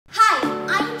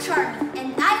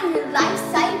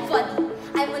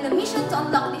to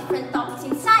unlock different topics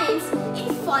in science in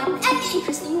fun and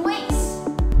interesting ways.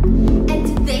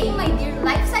 And today, my dear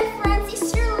lifestyle friends,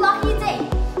 is your lucky day.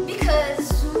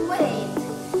 Because, wait,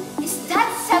 is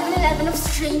that 7-Eleven of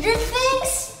Stranger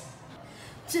Things?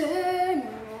 Turn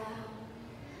around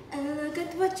and look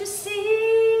at what you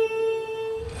see.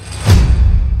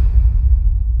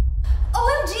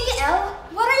 OMG, Elle,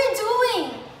 what are you doing?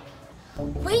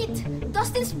 Wait,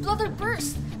 Dustin's bladder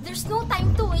burst. There's no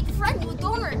time to wait for a new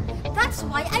donor. That's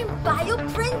why I'm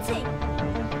bioprinting.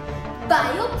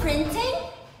 Bioprinting?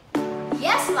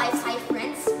 Yes, lifestyle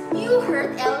friends, you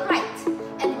heard Elle right.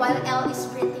 And while Elle is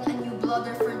printing a new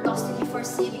bladder for Dustin before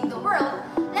saving the world,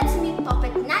 let's meet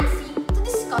Puppet Nancy to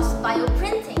discuss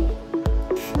bioprinting.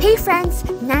 Hey friends,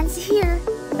 Nancy here.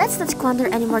 Let's not squander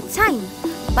any more time.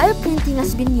 Bioprinting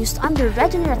has been used under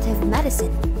regenerative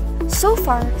medicine. So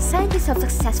far, scientists have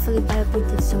successfully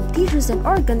bioprinted some tissues and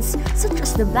organs such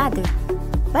as the bladder.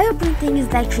 Bioprinting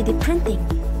is like 3D printing,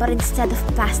 but instead of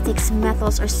plastics,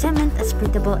 metals, or cement as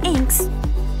printable inks,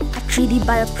 a 3D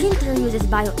bioprinter uses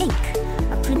bioink,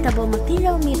 a printable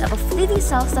material made up of living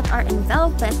cells that are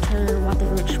enveloped by a carrier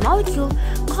water-rich molecule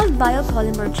called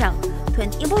biopolymer gel to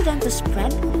enable them to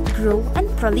spread, grow, and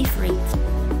proliferate.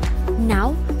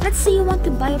 Now, let's say you want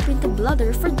to bioprint a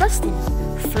bladder for Dustin.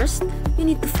 First, you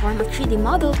need to form a 3D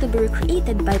model to be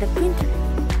recreated by the printer.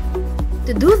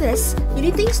 To do this, you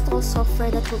need to install software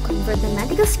that will convert the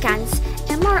medical scans,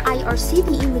 MRI or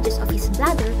CT images of his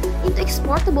bladder into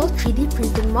exportable 3D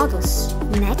printing models.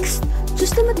 Next, choose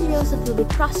the materials that will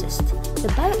be processed. The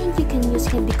bioink you can use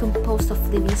can be composed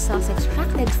of living cells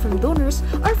extracted from donors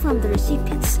or from the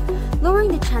recipients,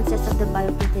 lowering the chances of the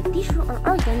bioprinted tissue or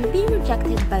organ being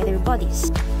rejected by their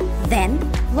bodies. Then,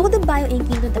 load the bioink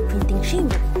into the printing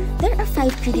chamber. There are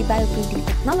 5 3D bioprinting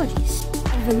technologies,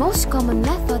 and the most common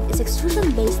method is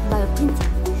extrusion-based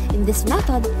bioprinting. In this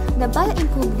method, the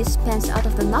bioink will be dispensed out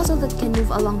of the nozzle that can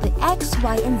move along the X,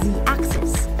 Y, and Z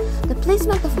axis. The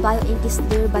placement of bioink is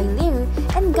layer by layer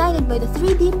and guided by the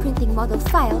 3D printing model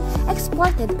file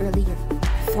exported earlier.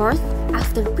 Fourth,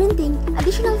 after printing,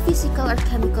 additional physical or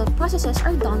chemical processes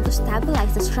are done to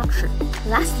stabilize the structure.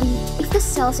 Lastly, if the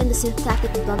cells in the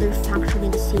synthetic bladder function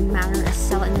in the same manner as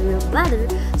cells in a real bladder,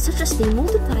 such as they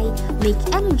multiply, make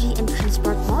energy, and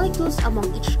transport molecules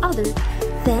among each other,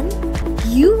 then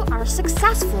you are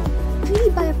successful!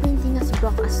 3D bioprinting has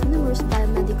brought us numerous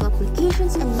biomedical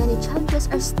applications and many challenges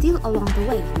are still along the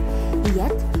way.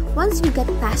 Yet, once we get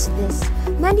past this,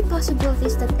 many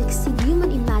possibilities that exceed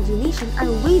human imagination are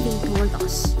waving toward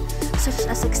us, such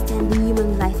as extending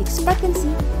human life expectancy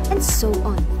and so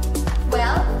on.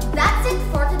 Well, that's it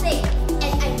for today.